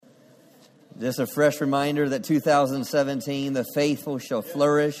Just a fresh reminder that 2017, the faithful shall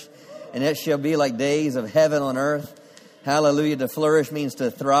flourish, and it shall be like days of heaven on earth. Hallelujah. To flourish means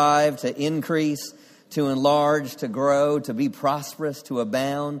to thrive, to increase, to enlarge, to grow, to be prosperous, to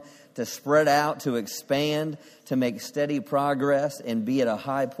abound, to spread out, to expand, to make steady progress, and be at a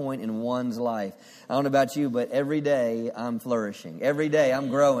high point in one's life. I don't know about you, but every day I'm flourishing. Every day I'm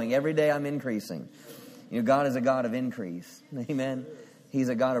growing. Every day I'm increasing. You know, God is a God of increase. Amen. He's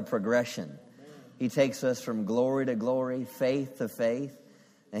a God of progression. He takes us from glory to glory, faith to faith.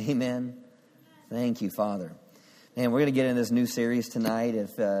 Amen. Thank you, Father. And we're going to get in this new series tonight.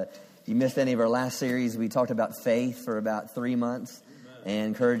 If you missed any of our last series, we talked about faith for about 3 months. And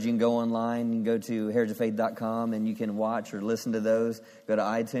encourage you to go online. You can go to heritageoffaith.com and you can watch or listen to those. Go to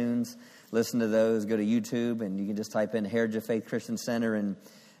iTunes, listen to those. Go to YouTube and you can just type in Heritage of Faith Christian Center and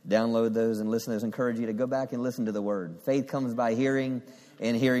download those and listen to those. Encourage you to go back and listen to the Word. Faith comes by hearing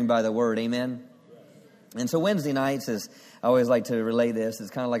and hearing by the Word. Amen? And so Wednesday nights is, I always like to relay this, it's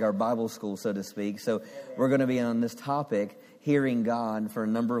kind of like our Bible school, so to speak. So we're going to be on this topic, hearing God, for a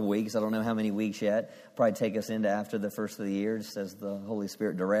number of weeks. I don't know how many weeks yet. Probably take us into after the first of the year, just as the Holy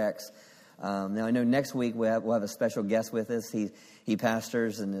Spirit directs. Now, I know next week we'll have a special guest with us. He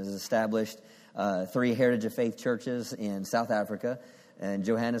pastors and has established 3 Heritage of Faith churches in South Africa, in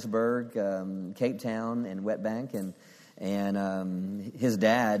Johannesburg, Cape Town, and Witbank. And his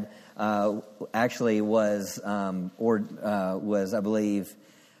dad actually was, I believe,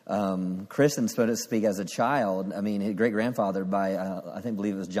 christened, so to speak, as a child. I mean, his great-grandfather by, I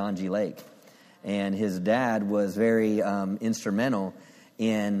believe it was John G. Lake. And his dad was very instrumental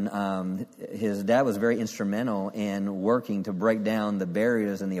in working to break down the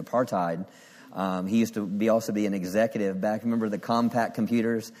barriers in the apartheid. He used to also be an executive back. Remember the Compaq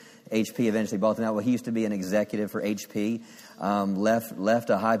computers? HP eventually bought them out. Well, he used to be an executive for HP. Left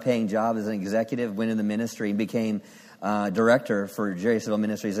a high-paying job as an executive, went into ministry, and became director for Jerry Savelle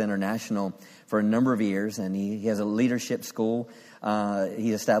Ministries International for a number of years. And he has a leadership school.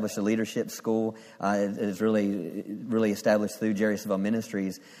 He established a leadership school. It's really established through Jerry Savelle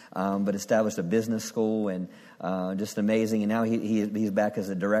Ministries, but established a business school, and just amazing. And now he's back as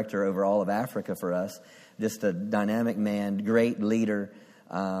a director over all of Africa for us. Just a dynamic man, great leader.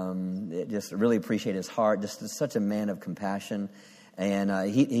 Just really appreciate his heart. Just such a man of compassion. And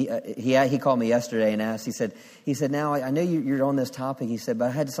he called me yesterday and asked. He said, now I know you're on this topic. He said, but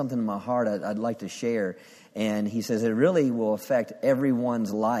I had something in my heart I'd like to share. And he says it really will affect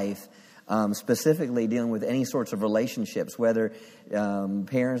everyone's life, specifically dealing with any sorts of relationships, whether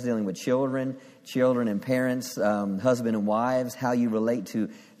parents dealing with children and parents, husband and wives, how you relate to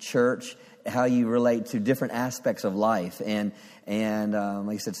church, how you relate to different aspects of life. And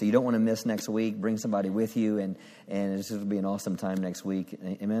like I said, so you don't want to miss next week. Bring somebody with you, and it's just going to be an awesome time next week.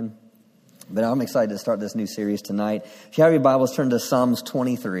 Amen? But I'm excited to start this new series tonight. If you have your Bibles, turn to Psalms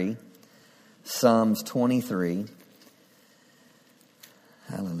 23. Psalms 23.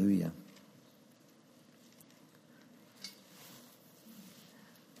 Hallelujah.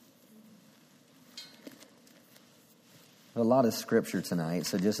 A lot of scripture tonight,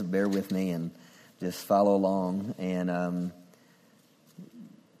 so just bear with me and just follow along. And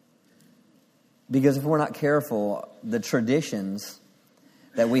because if we're not careful, the traditions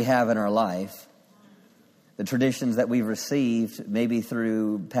that we have in our life, the traditions that we've received maybe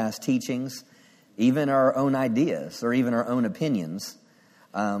through past teachings, even our own ideas or even our own opinions,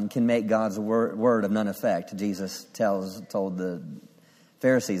 can make God's word of none effect. Jesus told the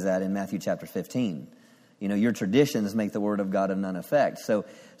Pharisees that in Matthew chapter 15. You know, your traditions make the word of God of none effect. So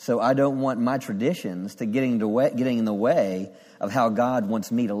I don't want my traditions to getting in the way of how God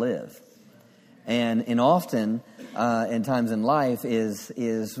wants me to live. And often in times in life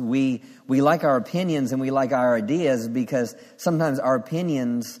is we like our opinions and we like our ideas, because sometimes our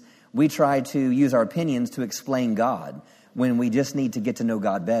opinions, we try to use our opinions to explain God when we just need to get to know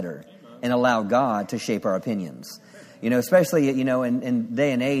God better and allow God to shape our opinions. You know, especially, you know, in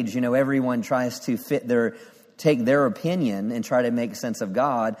day and age, you know, everyone tries to take their opinion and try to make sense of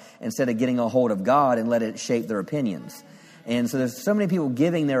God instead of getting a hold of God and let it shape their opinions. And so there's so many people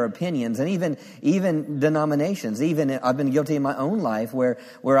giving their opinions, and even denominations. Even I've been guilty in my own life where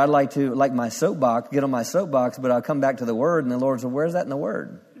I'd like to, like my soapbox, get on my soapbox, but I'll come back to the Word, and the Lord said, "Where's that in the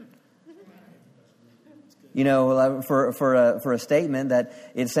Word?" You know, for a statement that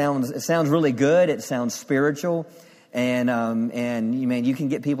it sounds really good, it sounds spiritual, and you can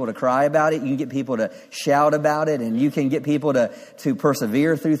get people to cry about it, you can get people to shout about it, and you can get people to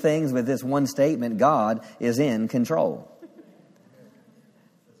persevere through things with this one statement: God is in control.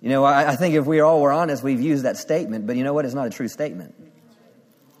 You know, I think if we all were honest, we've used that statement, but you know what? It's not a true statement.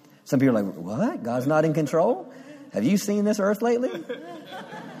 Some people are like, what? God's not in control? Have you seen this earth lately?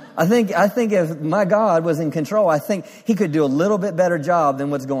 I think if my God was in control, I think he could do a little bit better job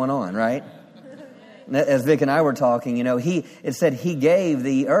than what's going on, right? As Vic and I were talking, it said he gave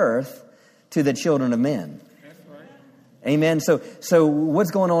the earth to the children of men. Amen. So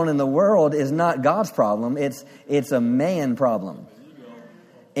what's going on in the world is not God's problem. It's a man problem.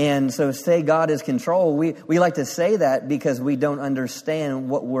 And so say God is control. We like to say that because we don't understand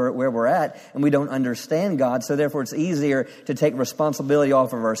where we're at, and we don't understand God. So therefore it's easier to take responsibility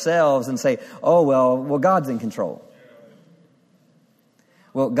off of ourselves and say, oh, well, God's in control.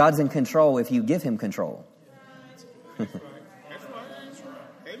 Well, God's in control if you give him control. That's right.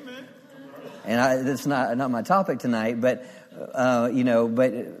 Amen. And it's not my topic tonight, but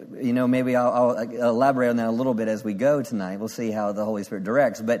maybe I'll elaborate on that a little bit as we go tonight. We'll see how the Holy Spirit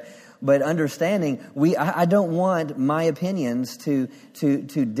directs. But understanding, I don't want my opinions to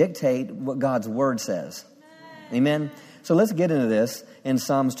dictate what God's Word says. Amen. So let's get into this in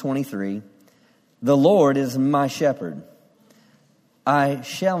Psalms 23. The Lord is my shepherd; I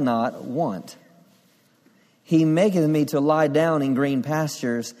shall not want. He maketh me to lie down in green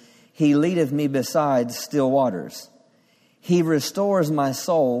pastures. He leadeth me beside still waters. He restores my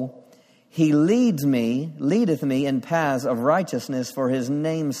soul. He leadeth me in paths of righteousness for his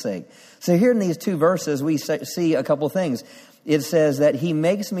name's sake. So here in these two verses, we see a couple things. It says that he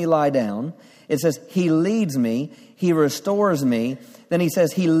makes me lie down. It says he leads me. He restores me. Then he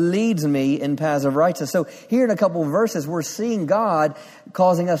says he leads me in paths of righteousness. So here in a couple of verses, we're seeing God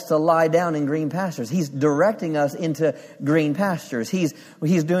causing us to lie down in green pastures. He's directing us into green pastures. He's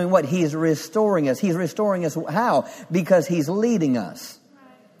doing what? He's restoring us. He's restoring us how? Because he's leading us.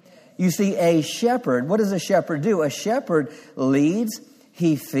 You see, a shepherd, what does a shepherd do? A shepherd leads,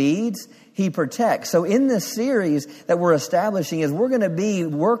 he feeds, he protects. So in this series that we're establishing is we're going to be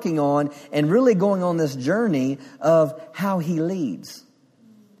working on and really going on this journey of how he leads.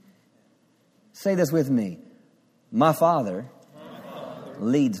 Say this with me. My Father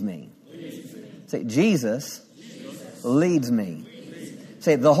leads me. Say, Jesus leads me.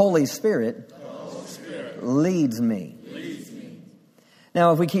 Say, the Holy Spirit leads me.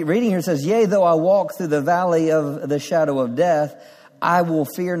 Now, if we keep reading here, it says, yea, though I walk through the valley of the shadow of death, I will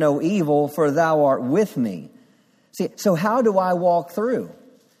fear no evil, for thou art with me. See, so how do I walk through?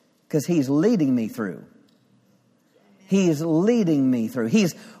 Because he's leading me through. He's leading me through.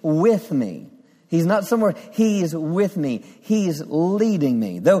 He's with me. He's not somewhere. He's with me. He's leading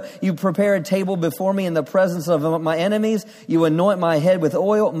me. Though you prepare a table before me in the presence of my enemies, you anoint my head with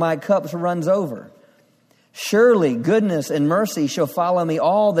oil, my cup runs over. Surely goodness and mercy shall follow me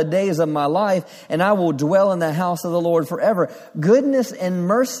all the days of my life, and I will dwell in the house of the Lord forever. Goodness and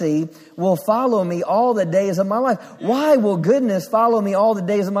mercy will follow me all the days of my life. Why will goodness follow me all the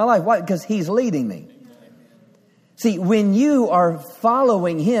days of my life? Why? Because he's leading me. See, when you are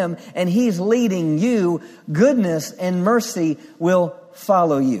following him and he's leading you, goodness and mercy will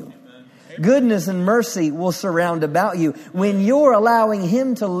follow you. Goodness and mercy will surround about you. When you're allowing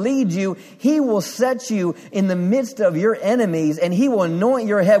him to lead you, he will set you in the midst of your enemies, and he will anoint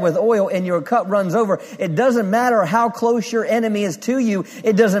your head with oil and your cup runs over. It doesn't matter how close your enemy is to you.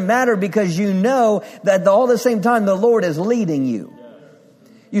 It doesn't matter, because you know that all the same time the Lord is leading you.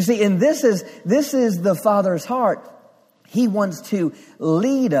 You see, and this is the Father's heart. He wants to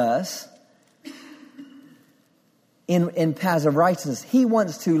lead us in paths of righteousness. He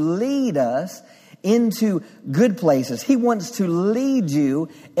wants to lead us into good places. He wants to lead you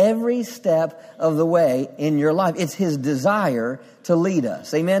every step of the way in your life. It's his desire to lead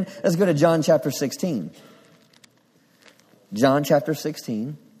us. Amen? Let's go to John chapter 16. John chapter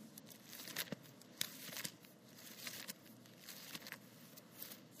 16.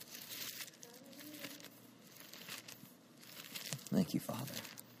 Thank you, Father.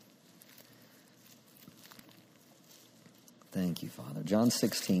 Thank you, Father. John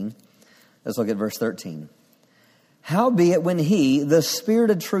 16. Let's look at verse 13. Howbeit when he, the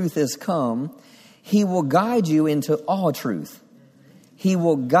Spirit of truth, is come, he will guide you into all truth. He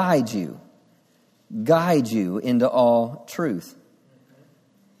will guide you into all truth.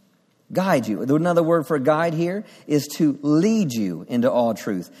 Guide you. Another word for guide here is to lead you into all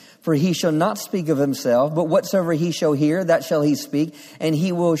truth. For he shall not speak of himself, but whatsoever he shall hear, that shall he speak, and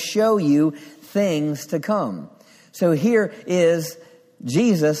he will show you things to come. So here is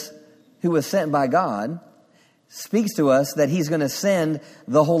Jesus, who was sent by God, speaks to us that he's going to send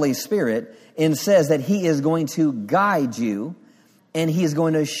the Holy Spirit, and says that he is going to guide you, and he's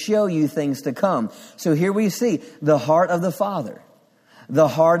going to show you things to come. So here we see the heart of the Father. The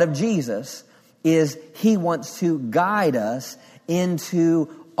heart of Jesus is he wants to guide us into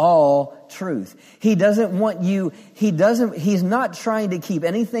all truth. He doesn't want you, he's not trying to keep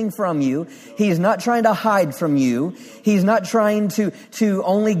anything from you. He's not trying to hide from you. He's not trying to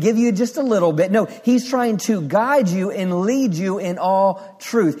only give you just a little bit. No, he's trying to guide you and lead you in all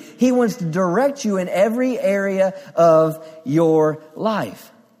truth. He wants to direct you in every area of your life.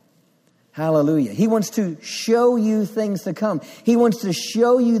 Hallelujah. He wants to show you things to come. He wants to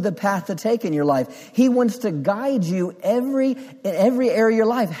show you the path to take in your life. He wants to guide you in every area of your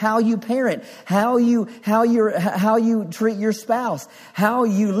life. How you parent, how you treat your spouse, how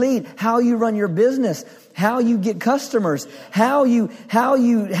you lead, how you run your business, how you get customers, how you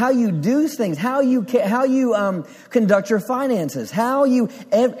do things, how you conduct your finances,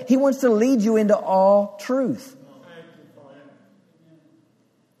 he wants to lead you into all truth.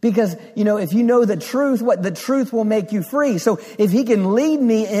 Because, if you know the truth, the truth will make you free. So if he can lead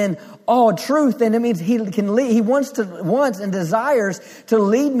me in all truth, then it means he wants and desires to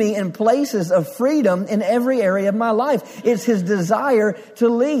lead me in places of freedom in every area of my life. It's his desire to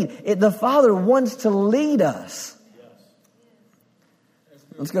lead. The Father wants to lead us.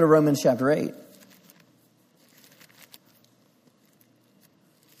 Let's go to Romans chapter 8.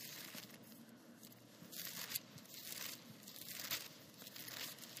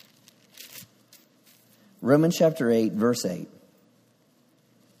 Romans chapter 8, verse 8.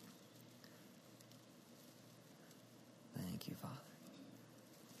 Thank you, Father.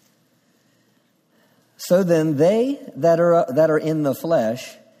 So then they that are in the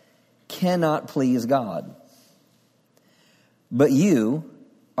flesh cannot please God. But you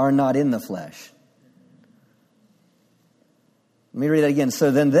are not in the flesh. Let me read that again.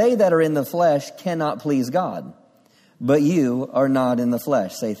 So then they that are in the flesh cannot please God. But you are not in the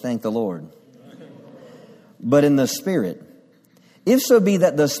flesh. Say, thank the Lord. But in the Spirit, if so be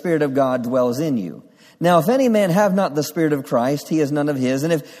that the Spirit of God dwells in you. Now, if any man have not the Spirit of Christ, he is none of his.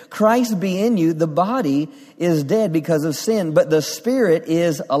 And if Christ be in you, the body is dead because of sin, but the Spirit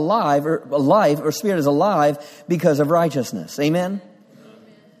is alive, or Spirit is alive because of righteousness. Amen?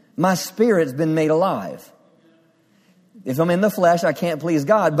 My spirit's been made alive. If I'm in the flesh, I can't please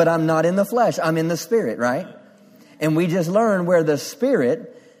God, but I'm not in the flesh. I'm in the Spirit, right? And we just learned where the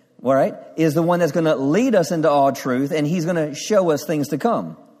Spirit, all right, is the one that's going to lead us into all truth, and he's going to show us things to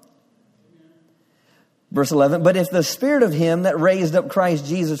come. Verse 11, but if the Spirit of him that raised up Christ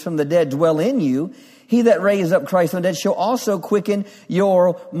Jesus from the dead dwell in you, he that raised up Christ from the dead shall also quicken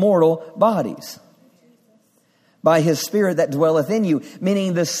your mortal bodies by his Spirit that dwelleth in you.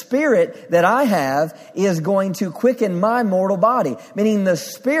 Meaning the Spirit that I have is going to quicken my mortal body. Meaning the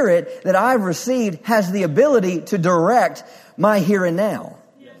Spirit that I've received has the ability to direct my here and now,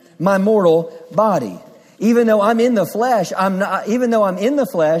 my mortal body. Even though I'm in the flesh,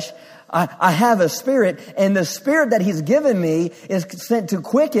 I have a Spirit, and the Spirit that he's given me is sent to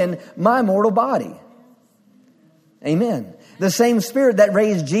quicken my mortal body. Amen. The same Spirit that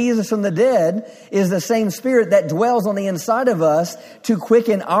raised Jesus from the dead is the same Spirit that dwells on the inside of us to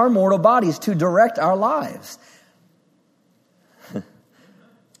quicken our mortal bodies, to direct our lives.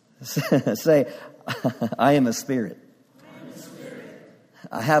 Say, I am a spirit.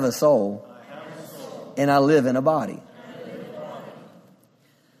 I have a soul. And I live in a body.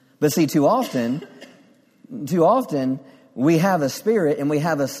 But see, too often, we have a spirit and we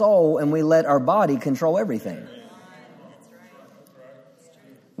have a soul and we let our body control everything.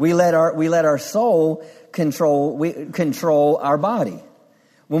 We let our soul control our body,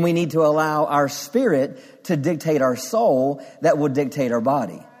 when we need to allow our spirit to dictate our soul that will dictate our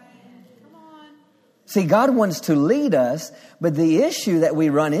body. See, God wants to lead us, but the issue that we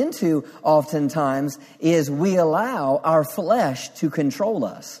run into oftentimes is we allow our flesh to control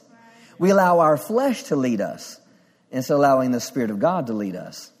us. We allow our flesh to lead us instead of allowing the Spirit of God to lead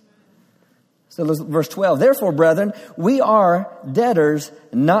us. So verse 12, therefore, brethren, we are debtors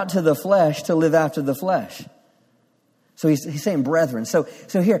not to the flesh to live after the flesh. So he's saying brethren. So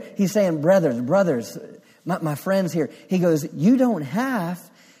here he's saying brothers, my friends here. He goes, you don't have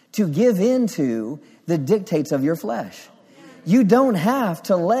to give into the dictates of your flesh. You don't have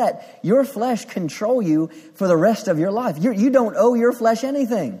to let your flesh control you for the rest of your life. You don't owe your flesh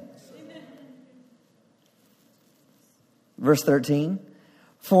anything. Verse 13,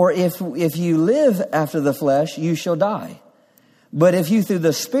 for if you live after the flesh, you shall die. But if you through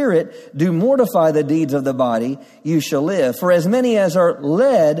the Spirit do mortify the deeds of the body, you shall live. For as many as are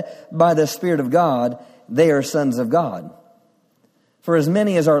led by the Spirit of God, they are sons of God. For as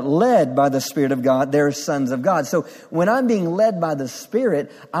many as are led by the Spirit of God, they're sons of God. So when I'm being led by the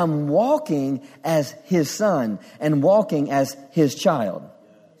Spirit, I'm walking as his son and walking as his child.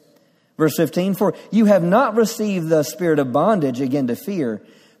 Verse 15, for you have not received the spirit of bondage again to fear,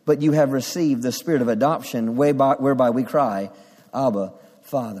 but you have received the Spirit of adoption, whereby we cry, Abba,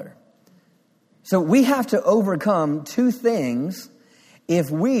 Father. So we have to overcome two things if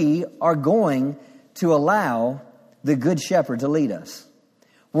we are going to allow the Good Shepherd to lead us.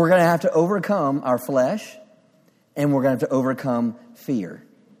 We're going to have to overcome our flesh, and we're going to have to overcome fear.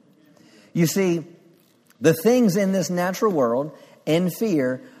 You see, the things in this natural world and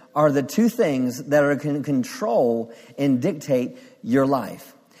fear are the two things that are going to control and dictate your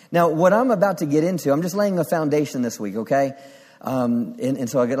life. Now, what I'm about to get into, I'm just laying a foundation this week, okay? And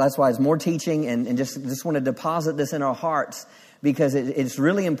so that's why it's more teaching and just want to deposit this in our hearts, because it's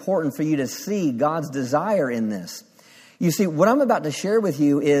really important for you to see God's desire in this. You see, what I'm about to share with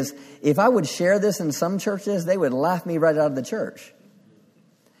you is, if I would share this in some churches, they would laugh me right out of the church.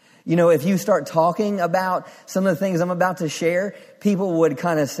 You know, if you start talking about some of the things I'm about to share, people would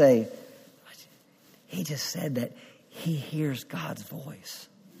kind of say, he just said that he hears God's voice.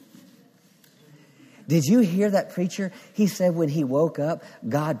 Did you hear that preacher? He said when he woke up,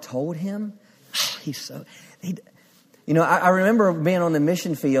 God told him. I remember being on the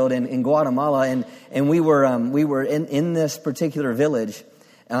mission field in Guatemala, and we were in this particular village.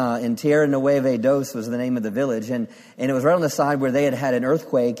 In Tierra Nueva Dos was the name of the village, and it was right on the side where they had an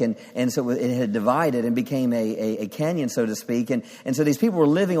earthquake, and so it had divided and became a canyon, so to speak, and so these people were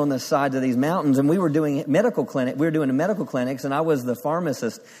living on the sides of these mountains, and we were doing medical medical clinics, and I was the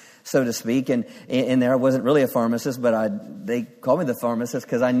pharmacist, so to speak, and there I wasn't really a pharmacist, but they called me the pharmacist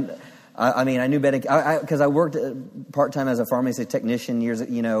because I knew better, because I worked part-time as a pharmacy technician years,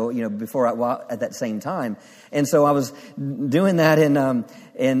 before at that same time. And so I was doing that,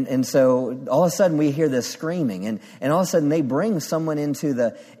 and so all of a sudden we hear this screaming, and all of a sudden they bring someone into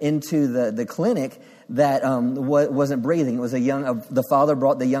the clinic that wasn't breathing. It was the father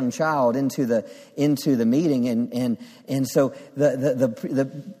brought the young child into the meeting, and so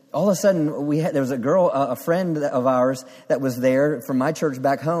the all of a sudden there was a girl, a friend of ours that was there from my church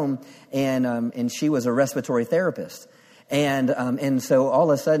back home, and she was a respiratory therapist. And so all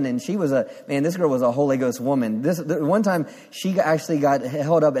of a sudden, and this girl was a Holy Ghost woman. One time she actually got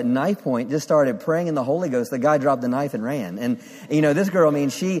held up at knife point, just started praying in the Holy Ghost. The guy dropped the knife and ran. And, this girl,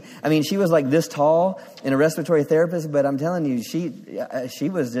 she was like this tall and a respiratory therapist, but I'm telling you, she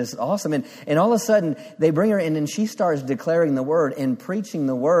was just awesome. And all of a sudden they bring her in, and she starts declaring the word and preaching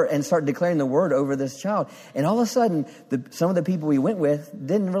the word and start declaring the word over this child. And all of a sudden, some of the people we went with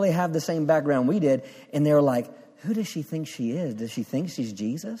didn't really have the same background we did. And they were like, who does she think she is? Does she think she's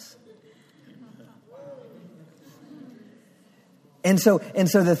Jesus? And so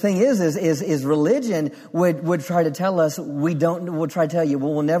the thing is religion would try to tell us will try to tell you,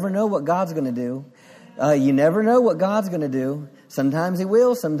 well, we'll never know what God's going to do. You never know what God's going to do. Sometimes he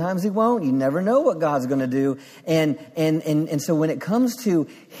will, sometimes he won't. You never know what God's going to do. And so when it comes to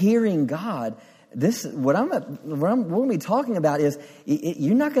hearing God, what I'm going to be talking about is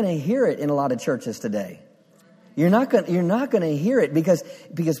you're not going to hear it in a lot of churches today. You're not going to hear it because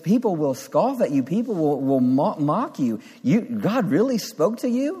people will scoff at you. People will mock you. God really spoke to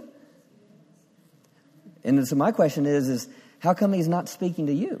you? And so my question is how come he's not speaking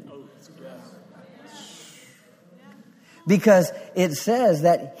to you? Because it says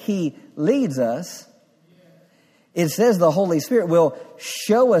that he leads us. It says the Holy Spirit will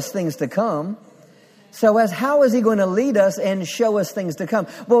show us things to come. So how is he going to lead us and show us things to come?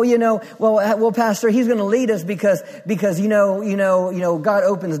 Well, Pastor, he's going to lead us because God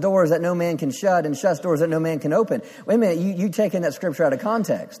opens doors that no man can shut and shuts doors that no man can open. Wait a minute, you taking that scripture out of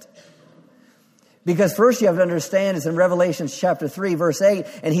context. Because first you have to understand it's in Revelation chapter 3, verse 8,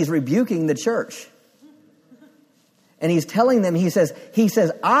 and he's rebuking the church. And he's telling them, he says,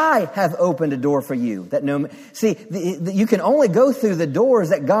 I have opened a door for you that no man... See, you can only go through the doors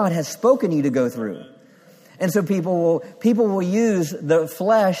that God has spoken you to go through. And so people will use the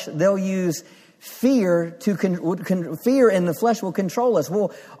flesh. They'll use fear fear in the flesh will control us.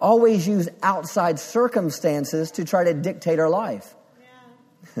 We'll always use outside circumstances to try to dictate our life.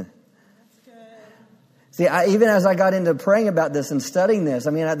 Yeah. That's good. See, even as I got into praying about this and studying this,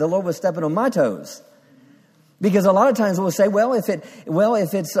 the Lord was stepping on my toes. Because a lot of times we'll say, if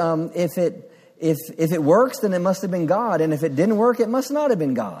it works, then it must have been God. And if it didn't work, it must not have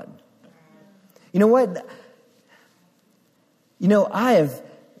been God. You know what? I have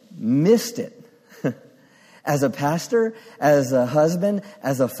missed it. As a pastor, as a husband,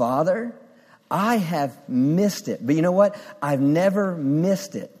 as a father, I have missed it. But you know what? I've never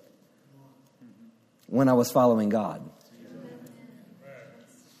missed it when I was following God.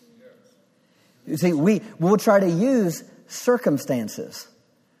 You see, we'll try to use circumstances.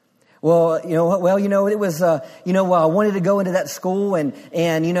 Well, it was, I wanted to go into that school and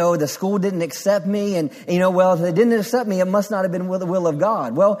the school didn't accept me. And, if they didn't accept me, it must not have been the will of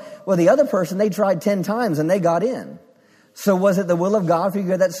God. Well, the other person, they tried 10 times and they got in. So was it the will of God for you to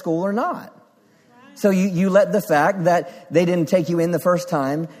go to that school or not? So you let the fact that they didn't take you in the first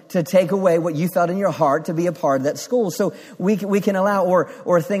time to take away what you felt in your heart to be a part of that school. So we can allow,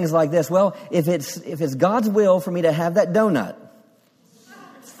 or things like this. Well, if it's God's will for me to have that donut,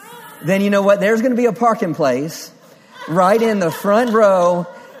 then you know what? There's going to be a parking place right in the front row.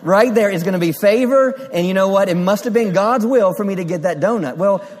 Right there is going to be favor. And you know what? It must have been God's will for me to get that donut.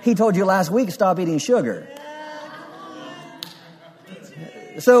 Well, he told you last week, stop eating sugar.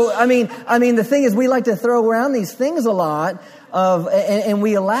 So, I mean, the thing is, we like to throw around these things a lot and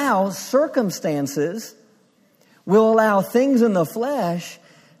we allow circumstances, we'll allow things in the flesh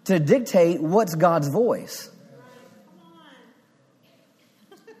to dictate what's God's voice.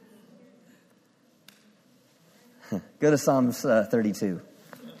 Go to Psalms 32.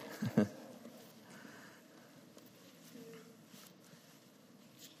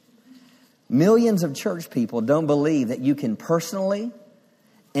 Millions of church people don't believe that you can personally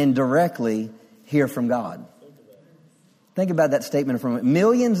and directly hear from God. Think about that statement for a moment.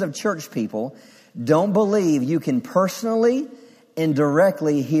 Millions of church people don't believe you can personally and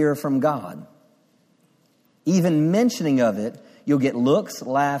directly hear from God. Even mentioning of it, you'll get looks,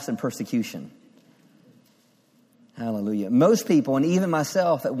 laughs, and persecution. Hallelujah. Most people, and even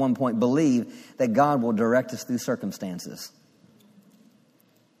myself at one point, believe that God will direct us through circumstances.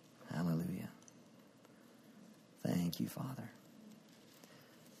 Hallelujah. Thank you, Father.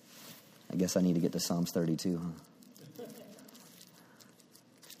 I guess I need to get to Psalms 32, huh?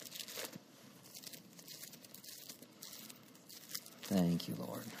 Thank you,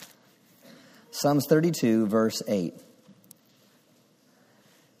 Lord. Psalms 32, verse 8.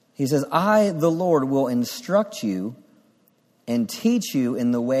 He says, I, the Lord, will instruct you and teach you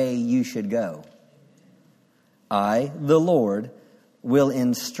in the way you should go. I, the Lord, will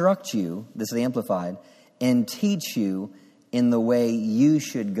instruct you, this is the Amplified, and teach you in the way you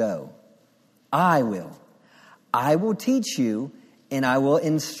should go. I will. I will teach you and I will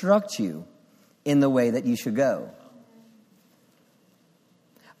instruct you in the way that you should go.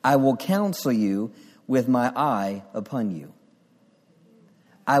 I will counsel you with my eye upon you.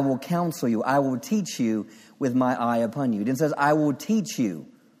 I will counsel you. I will teach you with my eye upon you. It says, I will teach you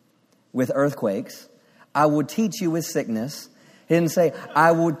with earthquakes. I will teach you with sickness. He didn't say,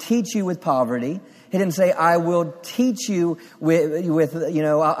 I will teach you with poverty. He didn't say, I will teach you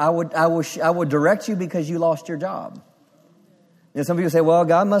I will direct you because you lost your job. Some people say, well,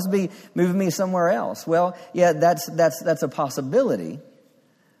 God must be moving me somewhere else. Well, yeah, that's a possibility.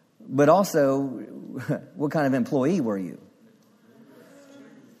 But also, what kind of employee were you?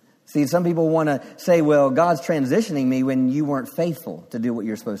 See, some people want to say, well, God's transitioning me when you weren't faithful to do what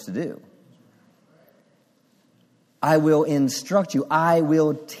you're supposed to do. I will instruct you. I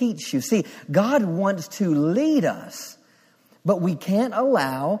will teach you. See, God wants to lead us, but we can't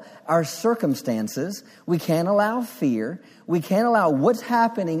allow our circumstances. We can't allow fear. We can't allow what's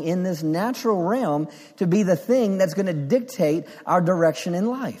happening in this natural realm to be the thing that's going to dictate our direction in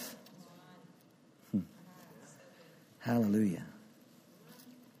life. Hallelujah.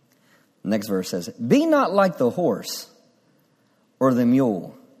 Next verse says, be not like the horse or the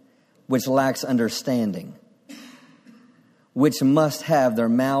mule, which lacks understanding, which must have their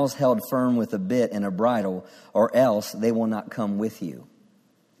mouths held firm with a bit and a bridle, or else they will not come with you.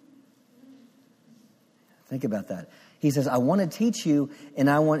 Think about that. He says, I want to teach you and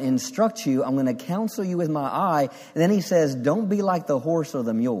I want to instruct you. I'm going to counsel you with my eye. And then he says, don't be like the horse or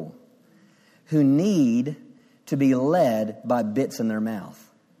the mule who need to be led by bits in their mouth.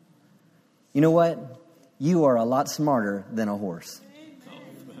 You know what? You are a lot smarter than a horse.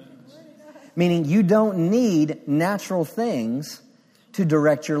 Meaning you don't need natural things to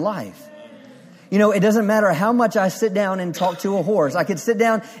direct your life. You know, it doesn't matter how much I sit down and talk to a horse. I could sit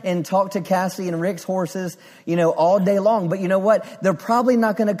down and talk to Cassie and Rick's horses, all day long. But you know what? They're probably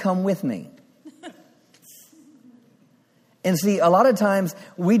not going to come with me. And see, a lot of times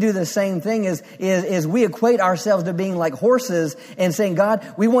we do the same thing is we equate ourselves to being like horses and saying, God,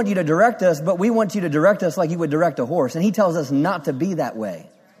 we want you to direct us, but we want you to direct us like you would direct a horse. And he tells us not to be that way.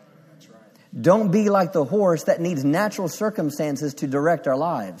 That's right. Don't be like the horse that needs natural circumstances to direct our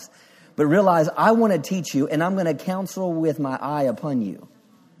lives. But realize I want to teach you and I'm going to counsel with my eye upon you.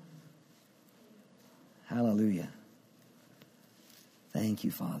 Hallelujah. Thank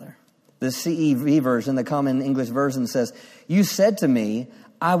you, Father. The CEV version, the Common English Version says, you said to me,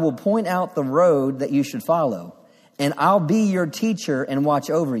 I will point out the road that you should follow and I'll be your teacher and watch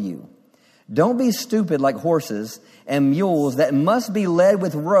over you. Don't be stupid like horses and mules that must be led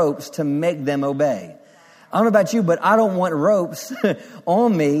with ropes to make them obey. I don't know about you, but I don't want ropes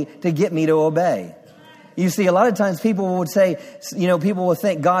on me to get me to obey. You see, a lot of times people would say, people will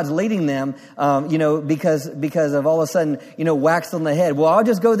think God's leading them, because of all of a sudden, whacked on the head. Well, I'll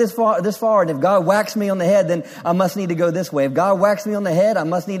just go this far. And if God whacks me on the head, then I must need to go this way. If God whacks me on the head, I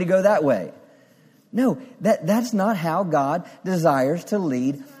must need to go that way. No, that's not how God desires to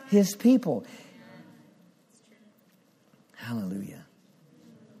lead His people. Hallelujah.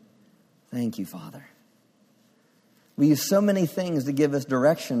 Thank you, Father. We use so many things to give us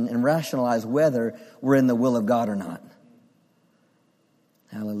direction and rationalize whether we're in the will of God or not.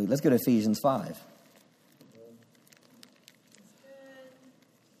 Hallelujah. Let's go to Ephesians 5.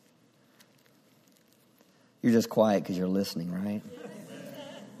 You're just quiet because you're listening, right?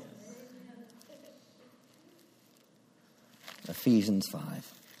 Ephesians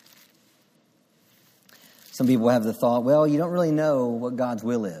 5. Some people have the thought, well, you don't really know what God's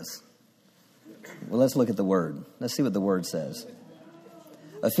will is. Well, let's look at the Word. Let's see what the Word says.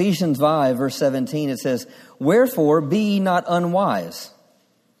 Ephesians 5, verse 17, it says, wherefore be ye not unwise,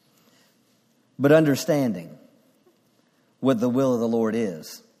 but understanding what the will of the Lord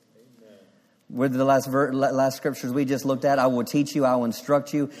is. With the last scriptures we just looked at, I will teach you, I will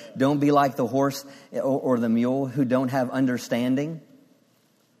instruct you. Don't be like the horse or the mule who don't have understanding.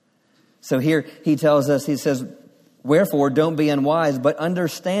 So here he tells us, he says, wherefore, don't be unwise, but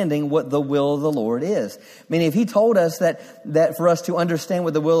understanding what the will of the Lord is. Meaning, if he told us that for us to understand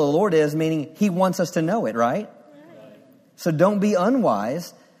what the will of the Lord is, meaning he wants us to know it, right? So don't be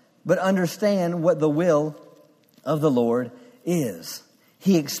unwise, but understand what the will of the Lord is.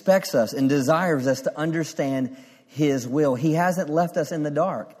 He expects us and desires us to understand His will. He hasn't left us in the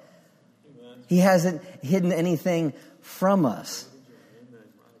dark. He hasn't hidden anything from us.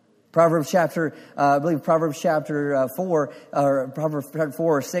 Proverbs chapter 4, or Proverbs 4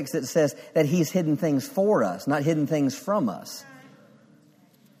 or 6, it says that He's hidden things for us, not hidden things from us.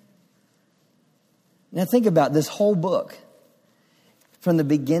 Now think about this whole book, from the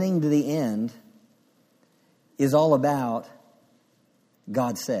beginning to the end, is all about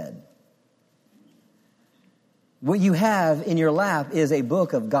God said. What you have in your lap is a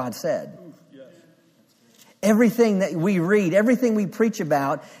book of God said. Everything that we read, everything we preach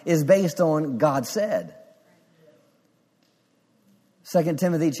about is based on God said. 2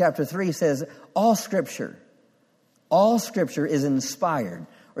 Timothy chapter 3 says, all scripture is inspired,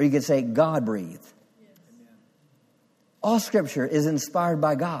 or you could say God-breathed. All scripture is inspired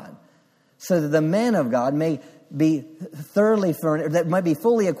by God, so that the man of God may be thoroughly furnished, that might be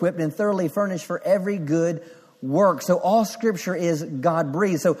fully equipped and thoroughly furnished for every good work. So all scripture is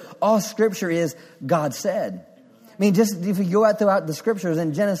God-breathed. So all scripture is God said. I mean, just if you go out throughout the scriptures,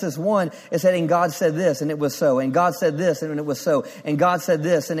 in Genesis 1, it said, and God said this, and it was so. And God said this, and it was so. And God said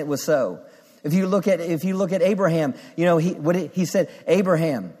this, and it was so. If you look at Abraham, he said,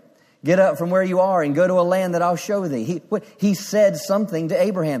 Abraham, get up from where you are and go to a land that I'll show thee. He said something to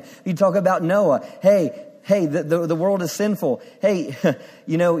Abraham. You talk about Noah. Hey, the world is sinful. Hey,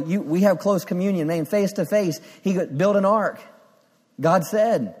 we have close communion, man, face to face. He built an ark. God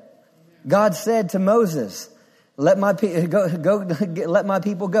said to Moses, let my people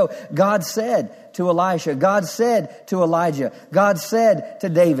go. God said to Elisha. God said to Elijah. God said to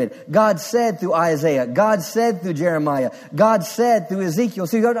David. God said through Isaiah. God said through Jeremiah. God said through Ezekiel.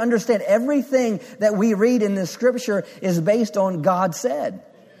 So you got to understand, everything that we read in this scripture is based on God said.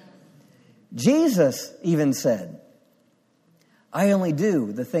 Jesus even said, I only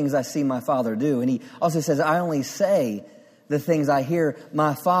do the things I see my Father do. And he also says, I only say the things I hear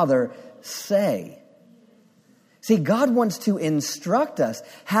my Father say. See, God wants to instruct us.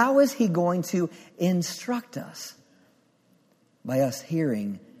 How is He going to instruct us? By us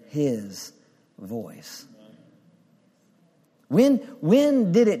hearing His voice.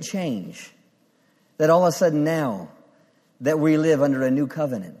 When did it change that all of a sudden now that we live under a new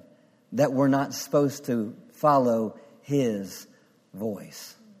covenant, that we're not supposed to follow His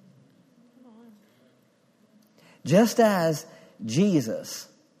voice? Just as Jesus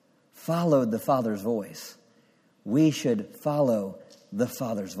followed the Father's voice, we should follow the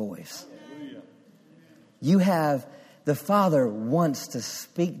Father's voice. The Father wants to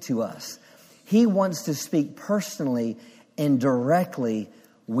speak to us. He wants to speak personally and directly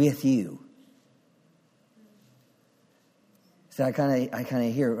with you. So I kind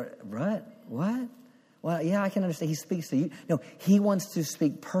of hear, what? Well, yeah, I can understand. He speaks to you. No, He wants to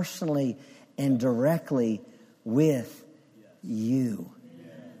speak personally and directly with you.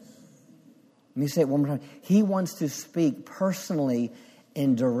 Let me say it one more time. He wants to speak personally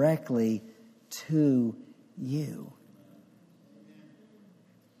and directly to you.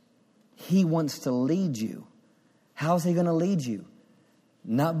 He wants to lead you. How's he going to lead you?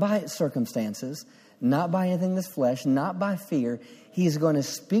 Not by circumstances, not by anything that's flesh, not by fear. He's going to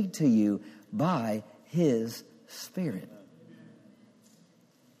speak to you by his Spirit.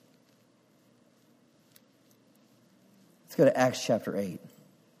 Let's go to Acts chapter 8.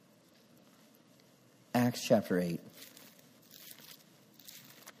 Acts chapter 8.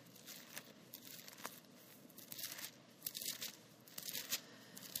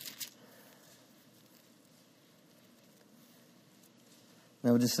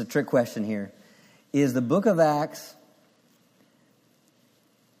 Now, just a trick question here. Is the book of Acts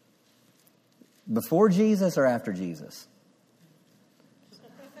before Jesus or after Jesus?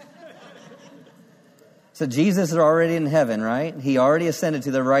 So Jesus is already in heaven, right? He already ascended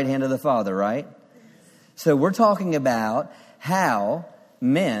to the right hand of the Father, right? So we're talking about how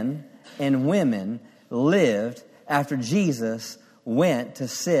men and women lived after Jesus went to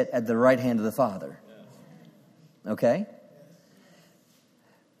sit at the right hand of the Father. Okay?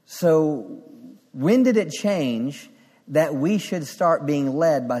 So when did it change that we should start being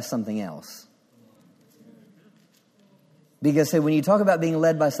led by something else? Because when you talk about being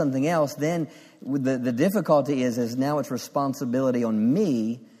led by something else, then the difficulty is now it's responsibility on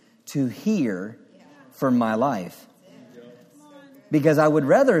me to hear for my life. Because I would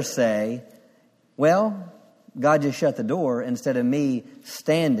rather say, well, God just shut the door instead of me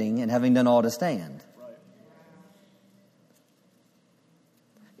standing and having done all to stand.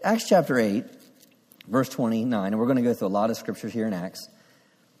 Acts chapter 8, verse 29, and we're going to go through a lot of scriptures here in Acts.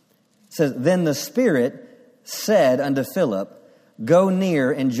 It says, Then the Spirit said unto Philip, Go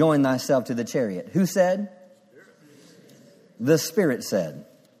near and join thyself to the chariot. Who said? The Spirit said.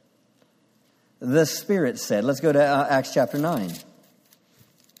 The Spirit said. Let's go to Acts chapter 9.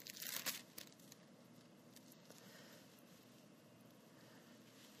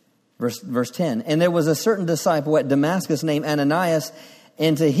 Verse 10. And there was a certain disciple at Damascus named Ananias,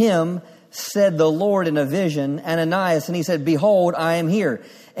 and to him said the Lord in a vision, Ananias, and he said, Behold, I am here.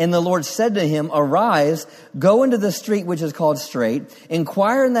 And the Lord said to him, Arise, go into the street which is called Straight,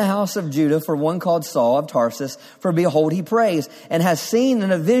 inquire in the house of Judah for one called Saul of Tarsus, for behold, he prays, and has seen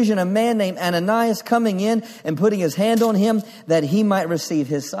in a vision a man named Ananias coming in and putting his hand on him that he might receive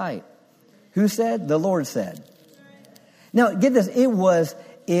his sight. Who said? The Lord said. Now, get this, it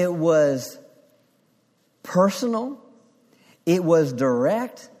was personal, it was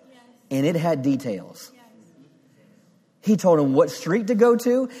direct, and it had details. He told him what street to go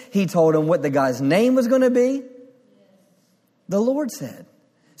to. He told him what the guy's name was going to be. The Lord said.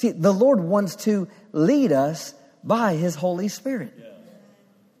 See, the Lord wants to lead us by His Holy Spirit.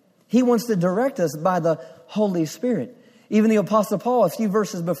 He wants to direct us by the Holy Spirit. Even the Apostle Paul, a few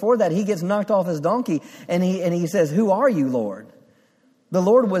verses before that, he gets knocked off his donkey and he says, Who are you, Lord? The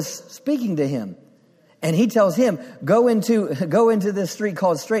Lord was speaking to him. And he tells him, go into this street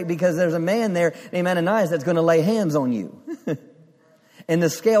called Straight because there's a man there named Ananias that's going to lay hands on you. And the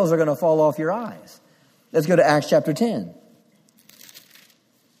scales are going to fall off your eyes. Let's go to Acts chapter 10.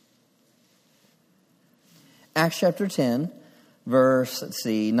 Acts chapter 10, verse,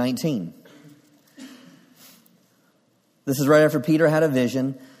 19. This is right after Peter had a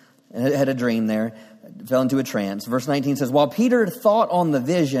vision and had a dream there, fell into a trance. Verse 19 says, While Peter thought on the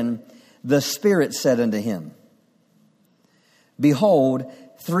vision, the Spirit said unto him, Behold,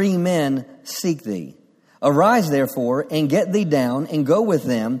 3 men seek thee. Arise therefore, and get thee down, and go with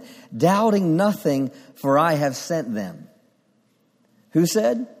them, doubting nothing, for I have sent them. Who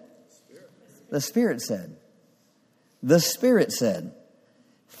said? The Spirit said. The Spirit said.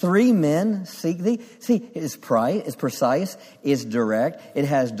 3 men seek thee. See, it's precise, it's direct, it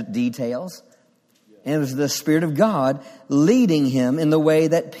has details. And it was the Spirit of God leading him in the way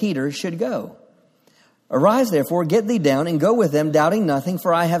that Peter should go. Arise, therefore, get thee down, and go with them, doubting nothing,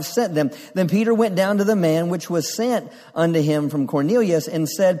 for I have sent them. Then Peter went down to the man which was sent unto him from Cornelius, and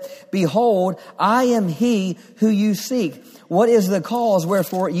said, Behold, I am he who you seek. What is the cause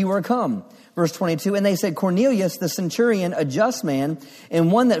wherefore you are come? Verse 22, And they said, Cornelius, the centurion, a just man,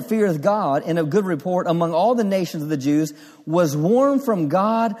 and one that feareth God, and of good report among all the nations of the Jews, was warned from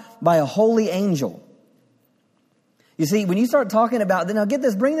God by a holy angel. You see, when you start talking about, then now get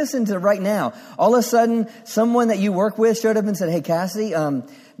this, bring this into right now. All of a sudden, someone that you work with showed up and said, hey, Cassie,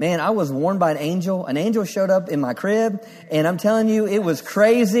 man, I was warned by an angel. An angel showed up in my crib, and I'm telling you, it was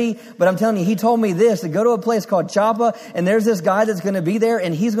crazy. But I'm telling you, he told me this, to go to a place called Chapa, and there's this guy that's going to be there,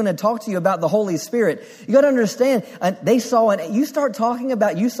 and he's going to talk to you about the Holy Spirit. You got to understand, you start talking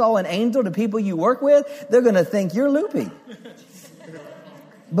about you saw an angel to people you work with, they're going to think you're loopy.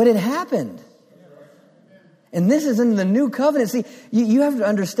 But it happened. And this is in the new covenant. See, you have to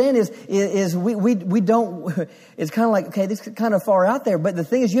understand is we don't, it's kind of like, okay, this is kind of far out there. But the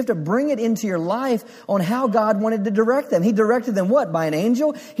thing is, you have to bring it into your life on how God wanted to direct them. He directed them what? By an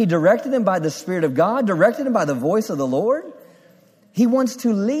angel. He directed them by the Spirit of God, directed them by the voice of the Lord. He wants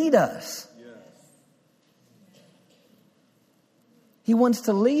to lead us. He wants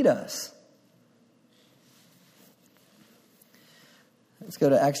to lead us. Let's go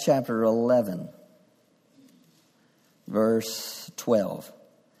to Acts chapter 11. Verse 12.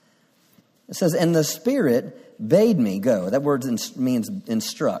 It says, and the Spirit bade me go. That word means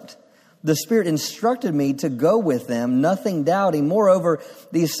instruct. The Spirit instructed me to go with them, nothing doubting. Moreover,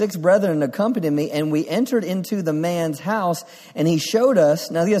 these 6 brethren accompanied me, and we entered into the man's house, and he showed us,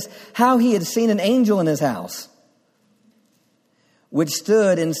 now yes, how he had seen an angel in his house, which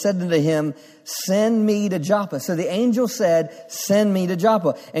stood and said unto him, send me to Joppa. So the angel said, send me to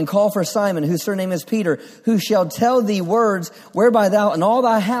Joppa, and call for Simon, whose surname is Peter, who shall tell thee words whereby thou and all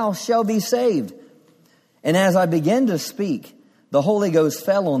thy house shall be saved. And as I began to speak, the Holy Ghost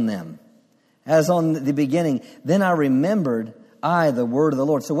fell on them, as on the beginning. Then I remembered, the word of the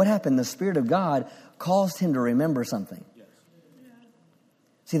Lord. So what happened? The Spirit of God caused him to remember something.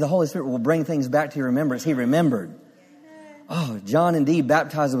 See, the Holy Spirit will bring things back to your remembrance. He remembered. Oh, John indeed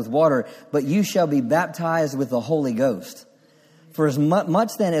baptized with water, but you shall be baptized with the Holy Ghost. For as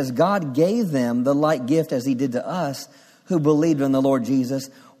much then as God gave them the like gift as he did to us who believed in the Lord Jesus,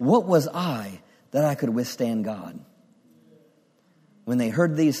 what was I that I could withstand God? When they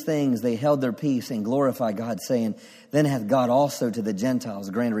heard these things, they held their peace and glorified God, saying, then hath God also to the Gentiles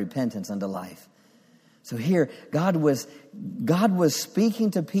granted repentance unto life. So here, God was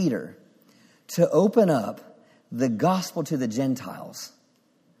speaking to Peter to open up the gospel to the Gentiles.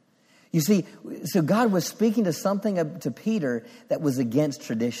 You see, so God was speaking to something to Peter that was against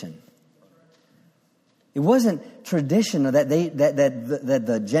tradition. It wasn't tradition that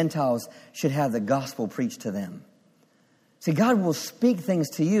the Gentiles should have the gospel preached to them. See, God will speak things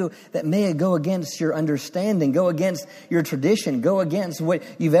to you that may go against your understanding, go against your tradition, go against what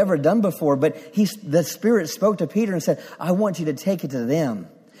you've ever done before. But the Spirit spoke to Peter and said, I want you to take it to them.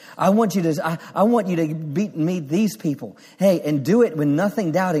 I want you to meet these people. Hey, and do it with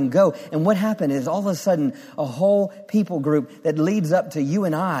nothing doubting. Go. And what happened is all of a sudden a whole people group that leads up to you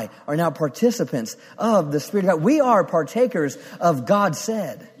and I are now participants of the Spirit of God. We are partakers of God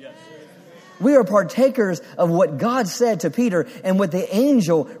said. Yes. We are partakers of what God said to Peter and what the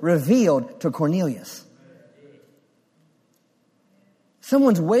angel revealed to Cornelius.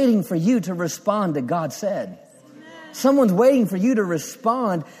 Someone's waiting for you to respond to God said. Someone's waiting for you to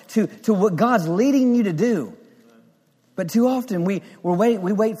respond to what God's leading you to do. But too often we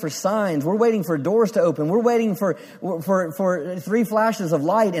wait for signs. We're waiting for doors to open. We're waiting for 3 flashes of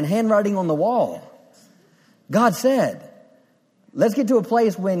light and handwriting on the wall. God said, let's get to a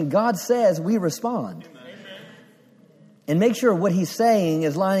place when God says we respond. And make sure what he's saying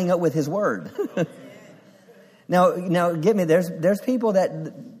is lining up with his word. Now get me, there's people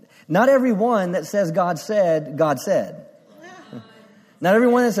that... Not everyone that says God said, God said. Not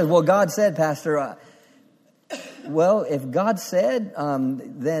everyone that says, well, God said, Pastor. Well, if God said,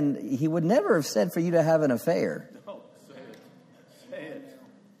 then he would never have said for you to have an affair. No, say it.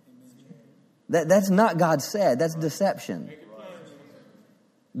 That's not God said. That's deception.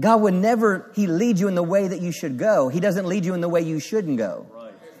 God would never, he leads you in the way that you should go. He doesn't lead you in the way you shouldn't go.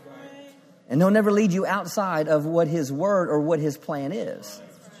 Right. And he'll never lead you outside of what his word or what his plan is.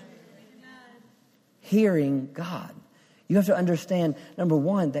 Hearing God. You have to understand, number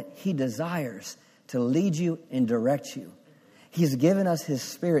one, that he desires to lead you and direct you. He's given us his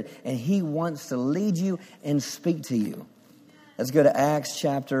Spirit, and he wants to lead you and speak to you. Let's go to Acts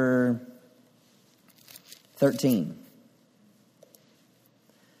chapter 13,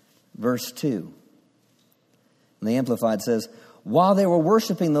 verse 2. And the Amplified says, while they were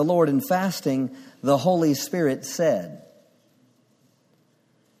worshiping the Lord and fasting, the Holy Spirit said,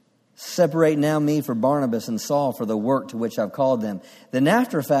 separate now me for Barnabas and Saul for the work to which I've called them. Then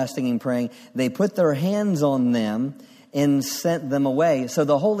after fasting and praying, they put their hands on them and sent them away. So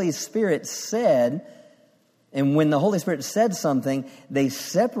the Holy Spirit said, and when the Holy Spirit said something, they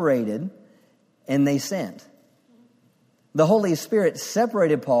separated and they sent. The Holy Spirit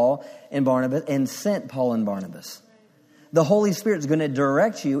separated Paul and Barnabas and sent Paul and Barnabas. The Holy Spirit's going to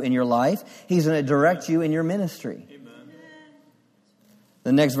direct you in your life. He's going to direct you in your ministry. Amen.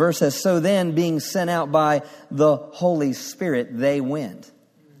 The next verse says, so then, being sent out by the Holy Spirit, they went.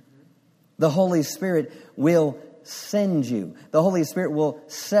 The Holy Spirit will send you. The Holy Spirit will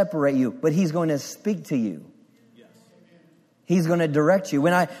separate you, but He's going to speak to you. He's going to direct you.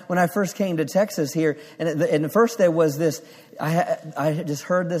 When I first came to Texas here, and at first there was this, I just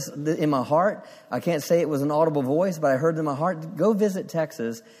heard this in my heart. I can't say it was an audible voice, but I heard in my heart, go visit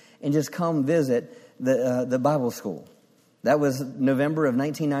Texas and just come visit the Bible school. That was November of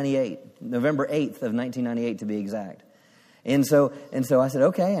 1998, November 8th of 1998 to be exact. And so I said,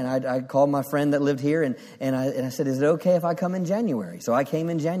 okay. And I called my friend that lived here and I said, is it okay if I come in January? So I came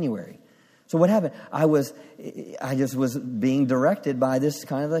in January. So what happened? I just was being directed by this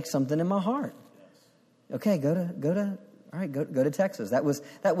kind of like something in my heart. Okay, go to Texas. That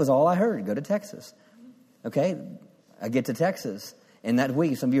was all I heard. Go to Texas. Okay, I get to Texas. And that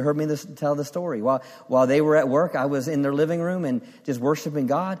week, some of you heard me tell the story. While they were at work, I was in their living room and just worshiping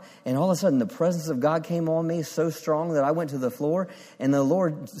God. And all of a sudden, the presence of God came on me so strong that I went to the floor. And the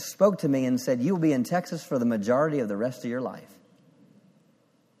Lord spoke to me and said, you will be in Texas for the majority of the rest of your life.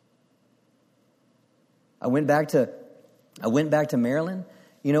 I went back to Maryland.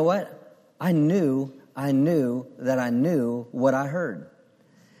 You know what? I knew that I knew what I heard.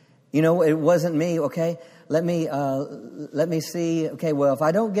 You know, it wasn't me. Okay, let me see. Okay, well, if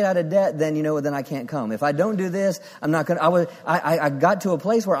I don't get out of debt, then then I can't come. If I don't do this, I'm not going to. I got to a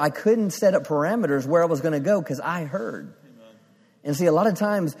place where I couldn't set up parameters where I was going to go because I heard. Amen. And see, a lot of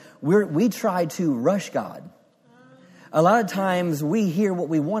times we try to rush God. A lot of times we hear what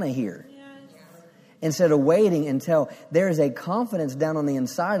we want to hear. Instead of waiting until there is a confidence down on the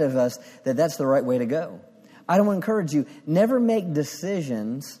inside of us that that's the right way to go. I want to encourage you, never make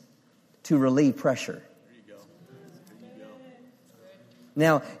decisions to relieve pressure. There you go.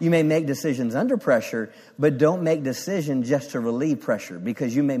 Now, you may make decisions under pressure, but don't make decisions just to relieve pressure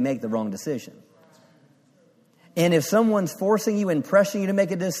because you may make the wrong decision. And if someone's forcing you and pressuring you to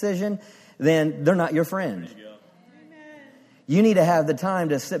make a decision, then they're not your friend. You need to have the time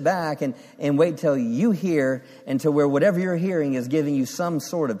to sit back and wait till you hear and to where whatever you're hearing is giving you some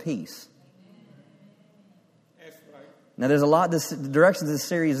sort of peace. That's right. Now, there's a lot, the directions this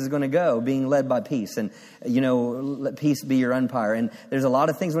series is going to go, being led by peace. And, let peace be your umpire. And there's a lot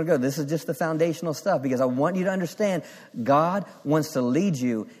of things going to go. This is just the foundational stuff because I want you to understand God wants to lead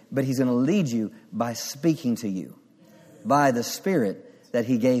you, but He's going to lead you by speaking to you, by the Spirit that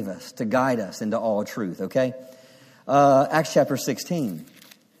He gave us to guide us into all truth, okay? Acts chapter 16.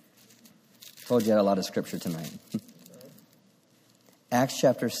 Told you I had a lot of scripture tonight. Acts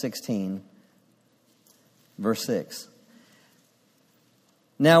chapter 16, verse 6.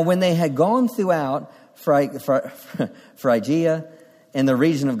 Now, when they had gone throughout Phrygia and the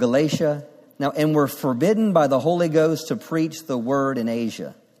region of Galatia, and were forbidden by the Holy Ghost to preach the word in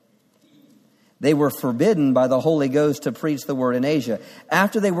Asia. They were forbidden by the Holy Ghost to preach the word in Asia.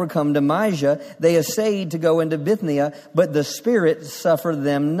 After they were come to Mysia, they essayed to go into Bithynia, but the Spirit suffered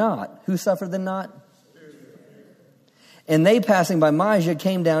them not. Who suffered them not? And they, passing by Mysia,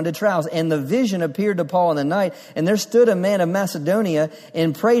 came down to Troas. And the vision appeared to Paul in the night. And there stood a man of Macedonia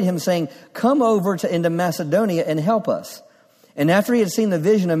and prayed him, saying, come over into Macedonia and help us. And after he had seen the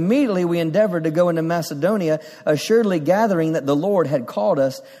vision, immediately we endeavored to go into Macedonia, assuredly gathering that the Lord had called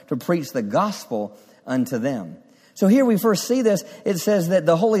us to preach the gospel unto them. So here we first see this. It says that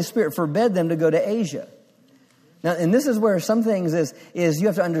the Holy Spirit forbade them to go to Asia. Now, and this is where some things is you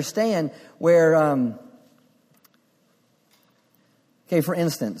have to understand where, okay, for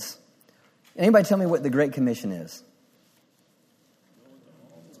instance, anybody tell me what the Great Commission is?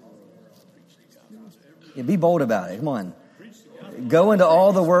 Yeah, be bold about it. Come on. Go into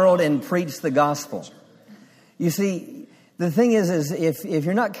all the world and preach the gospel. You see, the thing is if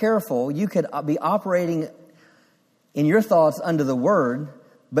you're not careful, you could be operating in your thoughts under the word,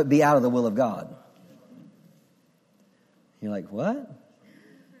 but be out of the will of God. You're like, what?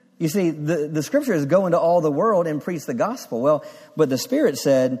 You see, the scripture is go into all the world and preach the gospel. Well, but the Spirit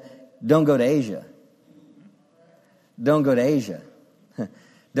said, don't go to Asia. Don't go to Asia.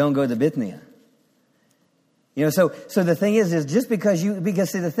 Don't go to Bithynia. So the thing is just because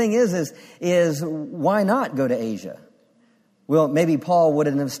the thing is why not go to Asia? Well, maybe Paul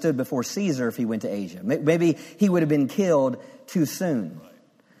wouldn't have stood before Caesar if he went to Asia. Maybe he would have been killed too soon.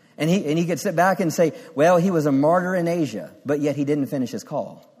 And he could sit back and say, well, he was a martyr in Asia, but yet he didn't finish his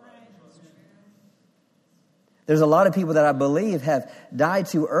call. There's a lot of people that I believe have died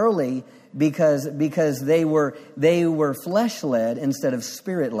too early because they were flesh-led instead of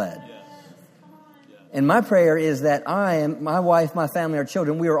spirit-led. And my prayer is that my wife, my family, our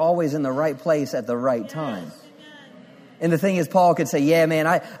children, we are always in the right place at the right time. And the thing is, Paul could say, yeah, man,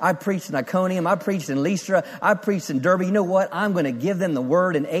 I preached in Iconium, I preached in Lystra, I preached in Derbe. You know what? I'm going to give them the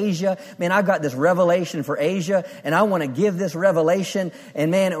word in Asia. Man, I've got this revelation for Asia, and I want to give this revelation.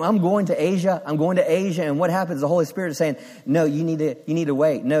 And man, I'm going to Asia. And what happens? The Holy Spirit is saying, no, you need to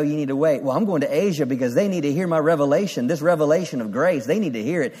wait. No, you need to wait. Well, I'm going to Asia because they need to hear my revelation, this revelation of grace. They need to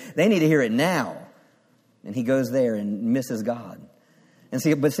hear it. They need to hear it now. And he goes there and misses God. And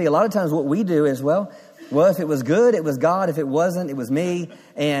see, a lot of times what we do is, well, if it was good, it was God. If it wasn't, it was me.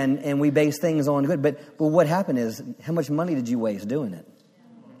 And we base things on good. But what happened is, how much money did you waste doing it?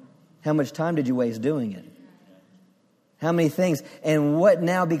 How much time did you waste doing it? How many things? And what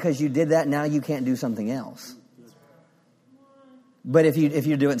now, because you did that, now you can't do something else? But if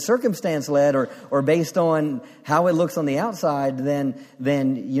you do it circumstance-led or based on how it looks on the outside, then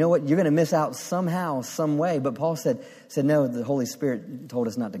you know what? You're going to miss out somehow, some way. But Paul said, no, the Holy Spirit told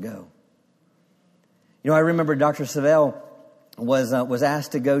us not to go. You know, I remember Dr. Savelle was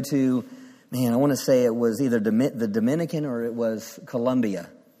asked to go to, I want to say it was either the Dominican or it was Colombia.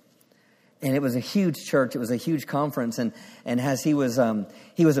 And it was a huge church. It was a huge conference. And as he was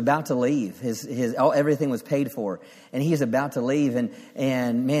about to leave, everything was paid for. And he's about to leave.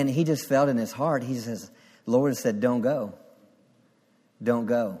 And man, he just felt in his heart, he says, the Lord said, don't go. Don't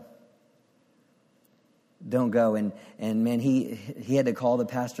go. Don't go. And man, he had to call the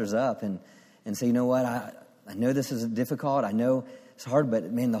pastors up and say, you know what, I know this is difficult. I know it's hard,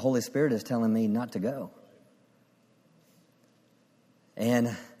 but man, the Holy Spirit is telling me not to go.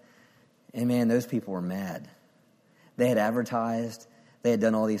 And man, those people were mad. They had advertised. They had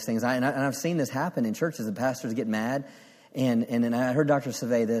done all these things. And I've seen this happen in churches. The pastors get mad. And I heard Dr.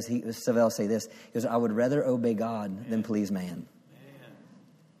 Savelle say this. He goes, I would rather obey God than please man.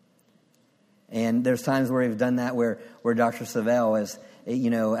 And there's times where we've done that where Dr. Savelle is,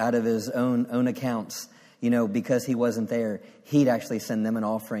 out of his own accounts, because he wasn't there, he'd actually send them an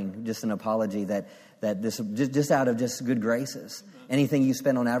offering, just an apology that this just out of just good graces. Anything you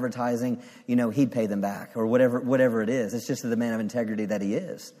spend on advertising, he'd pay them back or whatever it is. It's just the man of integrity that he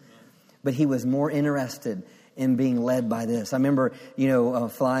is. But he was more interested in being led by this. I remember,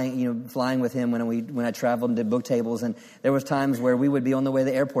 flying with him when I traveled and did book tables, and there was times where we would be on the way to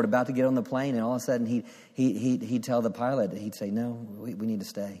the airport about to get on the plane, and all of a sudden he'd tell the pilot, he'd say, no, we need to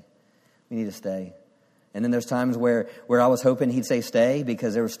stay. We need to stay. And then there's times where I was hoping he'd say stay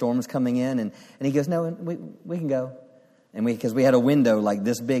because there were storms coming in, and he goes, no, we can go. And because we had a window like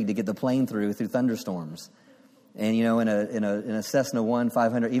this big to get the plane through thunderstorms. And in a Cessna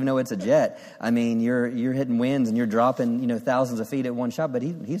 1-500, even though it's a jet, you're hitting winds and you're dropping thousands of feet at one shot. But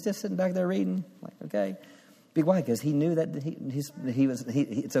he's just sitting back there reading, like, okay, be quiet, because he knew that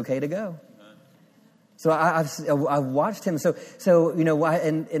it's okay to go. So I've watched him. So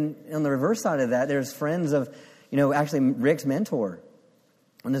and on the reverse side of that, there's friends of actually Rick's mentor.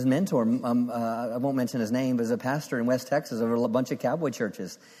 And his mentor, I won't mention his name, but is a pastor in West Texas over a bunch of cowboy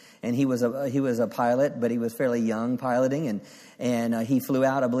churches. And he was a pilot, but he was fairly young piloting, and he flew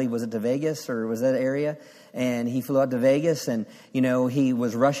out, I believe, was it to Vegas or was that area? And he flew out to Vegas, and he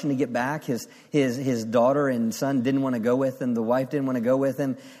was rushing to get back. His daughter and son didn't want to go with him. The wife didn't want to go with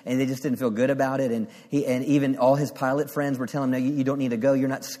him, and they just didn't feel good about it. And even all his pilot friends were telling him, "No, you don't need to go. You're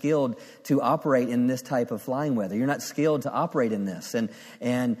not skilled to operate in this type of flying weather. You're not skilled to operate in this." But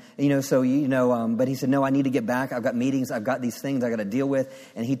he said, "No, I need to get back. I've got meetings. I've got these things I got to deal with."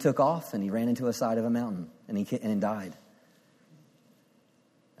 And he took off, and he ran into a side of a mountain, and he died.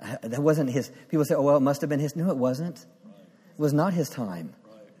 That wasn't his. People say, "Oh, well, it must have been his." No, it wasn't. It was not his time.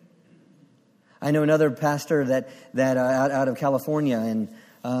 I know another pastor that out of California, and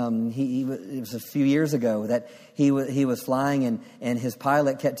it was a few years ago that he was flying, and his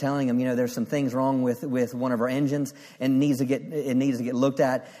pilot kept telling him, there's some things wrong with one of our engines, and needs to get looked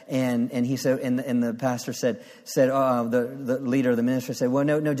at. And he said, and the pastor said the leader of the ministry said, well,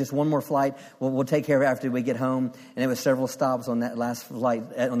 no, just one more flight. We'll take care of it after we get home. And it was several stops on that last flight.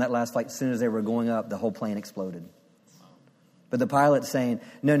 As soon as they were going up, the whole plane exploded. But the pilot's saying,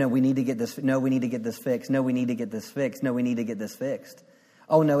 no, we need to get this. No, we need to get this fixed. No, we need to get this fixed. No, we need to get this fixed.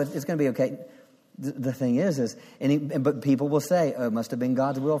 Oh, no, it's going to be okay. The thing is but people will say, oh, it must have been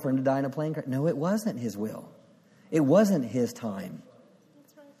God's will for him to die in a plane crash. No, it wasn't his will. It wasn't his time.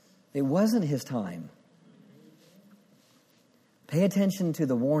 It wasn't his time. Pay attention to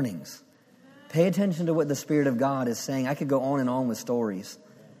the warnings. Pay attention to what the Spirit of God is saying. I could go on and on with stories.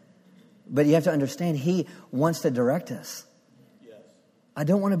 But you have to understand, He wants to direct us. I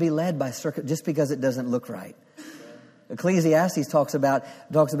don't want to be led by just because it doesn't look right. Ecclesiastes talks about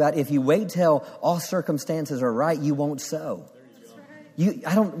if you wait till all circumstances are right, you won't sow.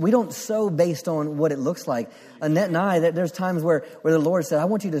 We don't sow based on what it looks like. Annette and I, there's times where the Lord said, I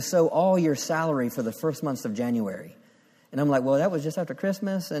want you to sow all your salary for the first months of January. And I'm like, well, that was just after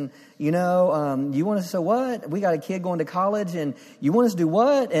Christmas. And, you want us to sow what? We got a kid going to college and you want us to do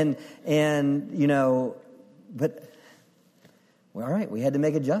what? Well, all right, we had to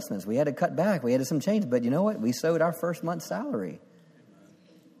make adjustments. We had to cut back. We had to some change. But you know what? We sowed our first month's salary.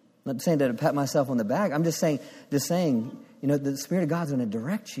 I'm not saying to pat myself on the back. I'm just saying, the Spirit of God's going to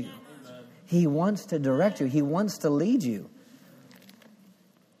direct you. He wants to direct you. He wants to lead you.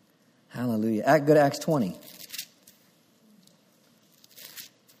 Hallelujah. Go to Acts 20.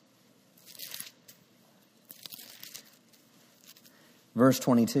 Verse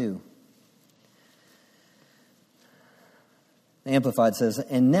 22. The Amplified says,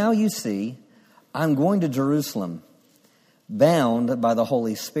 and now you see, I'm going to Jerusalem, bound by the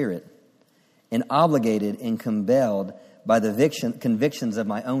Holy Spirit, and obligated and compelled by the convictions of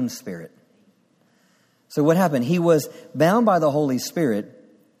my own spirit. So what happened? He was bound by the Holy Spirit,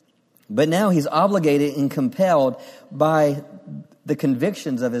 but now he's obligated and compelled by the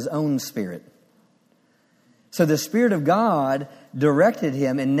convictions of his own spirit. So the Spirit of God directed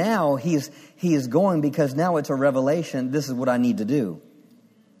him, and now he is going because now it's a revelation. This is what I need to do.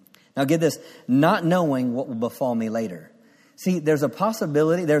 Now get this, not knowing what will befall me later. See, there's a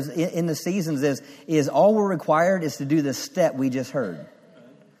possibility, in the seasons is all we're required is to do the step we just heard.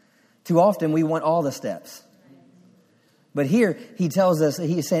 Too often we want all the steps. But here he tells us,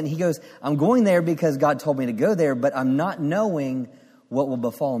 he goes, I'm going there because God told me to go there, but I'm not knowing what will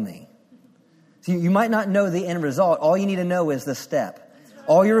befall me. So you might not know the end result. All you need to know is the step.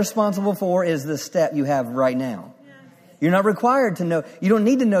 All you're responsible for is the step you have right now. You're not required to know. You don't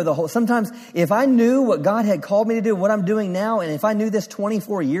need to know the whole. Sometimes if I knew what God had called me to do, what I'm doing now, and if I knew this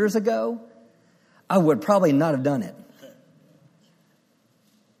 24 years ago, I would probably not have done it.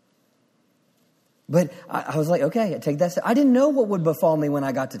 But I was like, okay, I take that step. I didn't know what would befall me when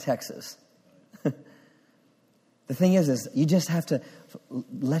I got to Texas. The thing is you just have to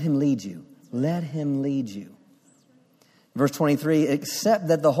let him lead you. Let him lead you. Verse 23, except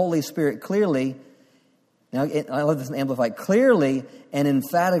that the Holy Spirit clearly, now I love this in Amplified, clearly and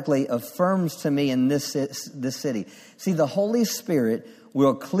emphatically affirms to me in this city. See, the Holy Spirit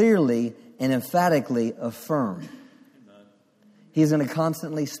will clearly and emphatically affirm. He's going to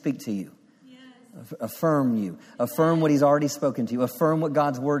constantly speak to you. Affirm you. Affirm what he's already spoken to you. Affirm what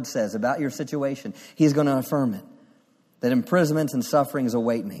God's word says about your situation. He's going to affirm it. That imprisonments and sufferings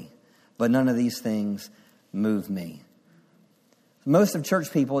await me. But none of these things move me. Most of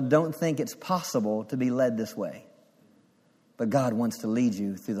church people don't think it's possible to be led this way. But God wants to lead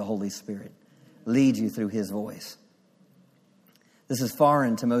you through the Holy Spirit. Lead you through his voice. This is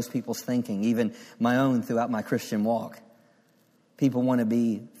foreign to most people's thinking, even my own throughout my Christian walk. People want to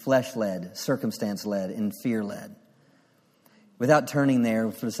be flesh-led, circumstance-led, and fear-led. Without turning there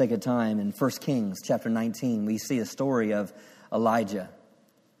for the sake of time, in 1 Kings chapter 19, we see a story of Elijah.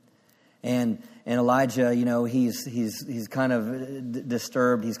 And Elijah, he's kind of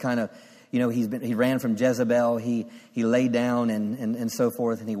disturbed. He's kind of, he ran from Jezebel. He laid down and so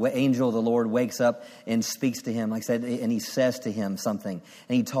forth. And angel of the Lord wakes up and speaks to him, like I said, and he says to him something.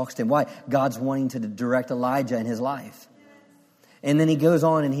 And he talks to him. Why? God's wanting to direct Elijah in his life. And then he goes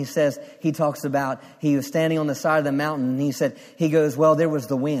on and he talks about, he was standing on the side of the mountain. And he goes, well, there was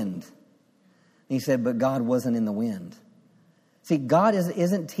the wind. And he said, but God wasn't in the wind. See, God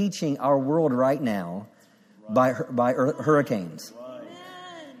isn't teaching our world right now by hurricanes.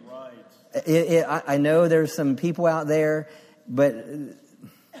 Right. I know there's some people out there, but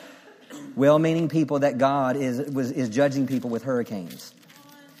well-meaning people that God is judging people with hurricanes.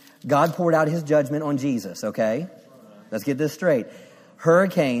 God poured out his judgment on Jesus, okay? Let's get this straight.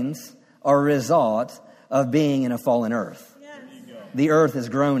 Hurricanes are a result of being in a fallen earth. The earth is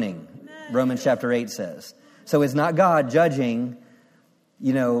groaning, Romans chapter 8 says. So it's not God judging,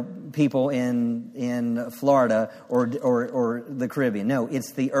 people in Florida or the Caribbean. No,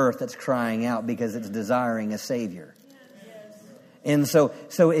 it's the earth that's crying out because it's desiring a Savior. And so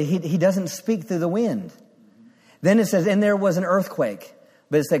he doesn't speak through the wind. Then it says, and there was an earthquake.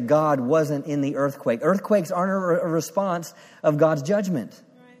 But it said God wasn't in the earthquake. Earthquakes aren't a response of God's judgment.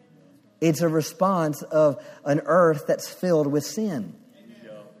 It's a response of an earth that's filled with sin.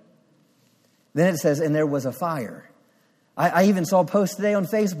 Then it says, and there was a fire. I even saw a post today on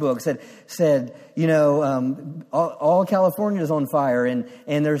Facebook said all California is on fire. And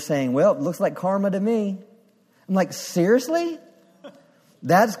they're saying, well, it looks like karma to me. I'm like, seriously?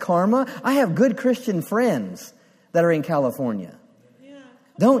 That's karma. I have good Christian friends that are in California.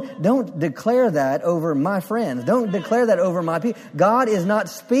 Don't declare that over my friends. Don't declare that over my people. God is not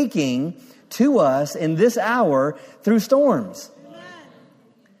speaking to us in this hour through storms.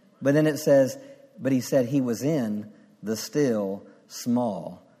 But then it says, but he said he was in the still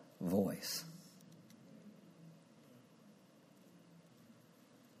small voice.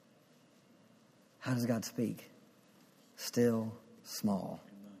 How does God speak? Still small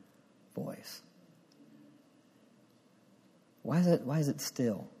voice. Why is it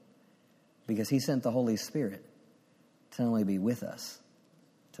still? Because he sent the Holy Spirit to not only be with us,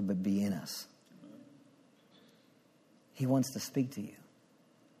 to be in us. He wants to speak to you.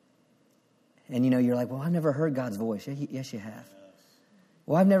 And you're like, well, I've never heard God's voice. Yes, you have.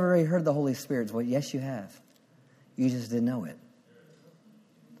 Well, I've never really heard the Holy Spirit's voice. Yes, you have. You just didn't know it.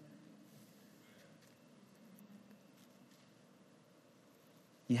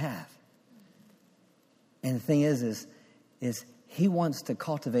 You have. And the thing is he wants to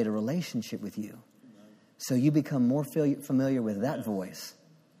cultivate a relationship with you. So you become more familiar with that voice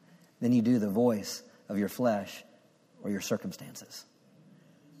than you do the voice of your flesh or your circumstances.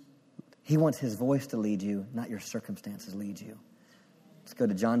 He wants his voice to lead you, not your circumstances lead you. Let's go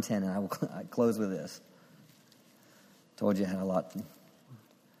to John 10, and I will close with this. Told you I had a lot.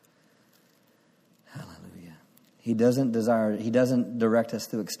 Hallelujah. He doesn't direct us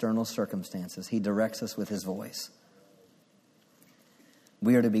through external circumstances. He directs us with his voice.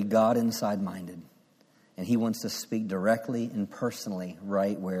 We are to be God inside minded. And he wants to speak directly and personally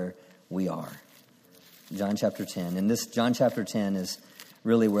right where we are. John chapter 10. And this John chapter 10 is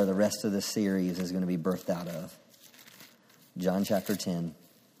really where the rest of this series is going to be birthed out of. John chapter 10,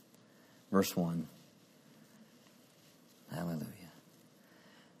 verse 1. Hallelujah.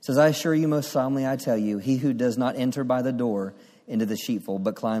 It says, I assure you most solemnly, I tell you, he who does not enter by the door into the sheepfold,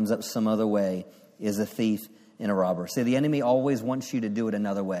 but climbs up some other way, is a thief and a robber. See, the enemy always wants you to do it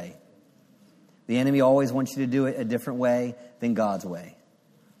another way. The enemy always wants you to do it a different way than God's way.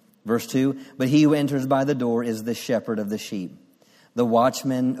 Verse 2, but he who enters by the door is the shepherd of the sheep. The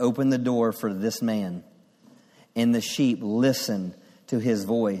watchman opened the door for this man, and the sheep listen to his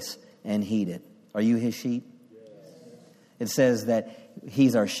voice and heed it. Are you his sheep? It says that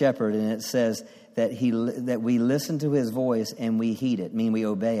he's our shepherd, and it says that we listen to his voice and we heed it, meaning we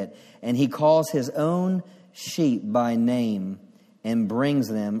obey it. And he calls his own sheep by name and brings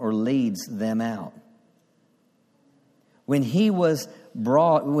them or leads them out. When he has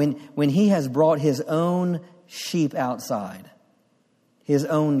brought his own sheep outside, his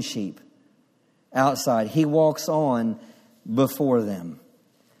own sheep outside, he walks on before them.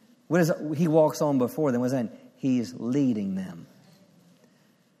 He walks on before them? What is that? He's leading them.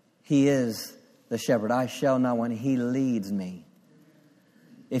 He is the shepherd. I shall not want. He leads me.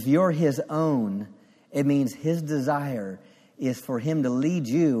 If you're his own, it means his desire is for him to lead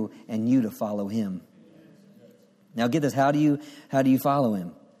you and you to follow him. Now get this. How do you follow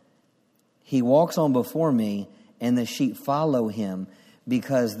him? He walks on before me, and the sheep follow him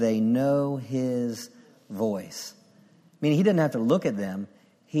because they know his voice. Meaning he doesn't have to look at them.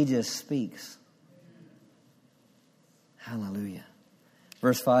 He just speaks. Hallelujah.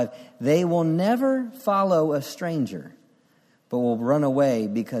 Verse 5, they will never follow a stranger, but will run away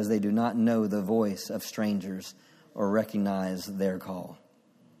because they do not know the voice of strangers or recognize their call.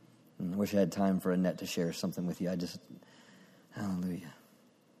 I wish I had time for Annette to share something with you. Hallelujah.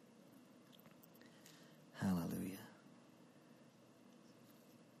 Hallelujah.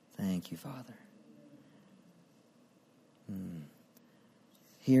 Thank you, Father.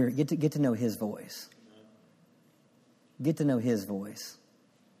 Here, get to know his voice. Get to know his voice.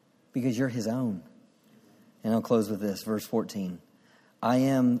 Because you're his own. And I'll close with this, verse 14. I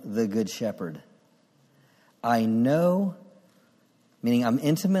am the good shepherd. I know, meaning I'm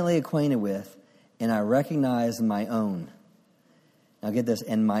intimately acquainted with, and I recognize my own. Now get this,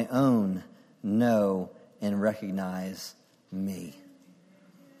 and my own know and recognize me.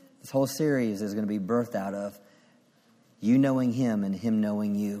 This whole series is going to be birthed out of you knowing him and him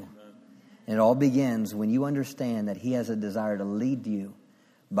knowing you. And it all begins when you understand that he has a desire to lead you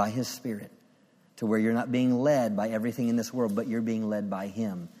by his Spirit to where you're not being led by everything in this world, but you're being led by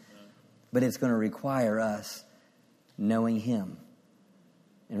him. But it's going to require us knowing him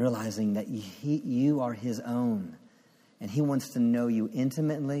and realizing that you are his own. And he wants to know you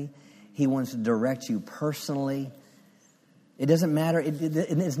intimately. He wants to direct you personally. It doesn't matter.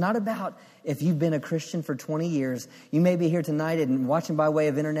 It's not about if you've been a Christian for 20 years. You may be here tonight and watching by way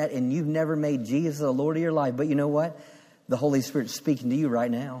of internet and you've never made Jesus the Lord of your life. But you know what? The Holy Spirit's speaking to you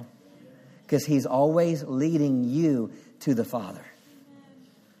right now. Because he's always leading you to the Father.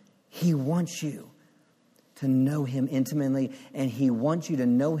 He wants you to know him intimately, and he wants you to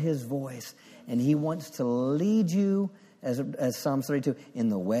know his voice, and he wants to lead you, as Psalm 32, in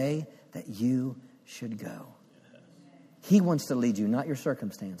the way that you should go. He wants to lead you, not your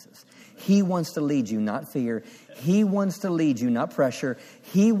circumstances. He wants to lead you, not fear. He wants to lead you, not pressure.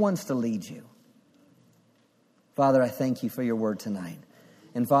 He wants to lead you. Father, I thank you for your word tonight.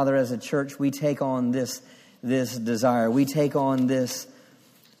 And Father, as a church, we take on this desire. We take on this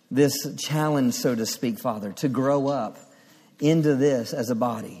challenge, so to speak, Father, to grow up into this as a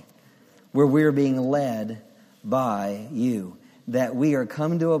body where we're being led by you. That we are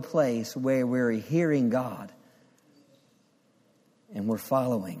coming to a place where we're hearing God and we're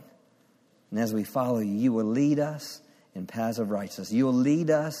following. And as we follow you, you will lead us in paths of righteousness. You will lead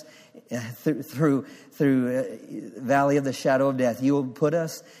us through valley of the shadow of death. You will put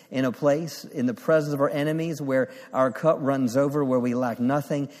us in a place in the presence of our enemies where our cup runs over, where we lack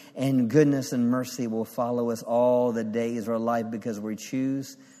nothing, and goodness and mercy will follow us all the days of our life because we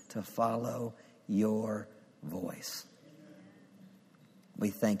choose to follow your voice. We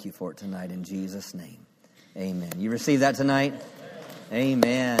thank you for it tonight in Jesus' name. Amen. You receive that tonight?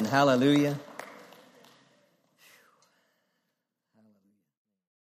 Amen. Hallelujah.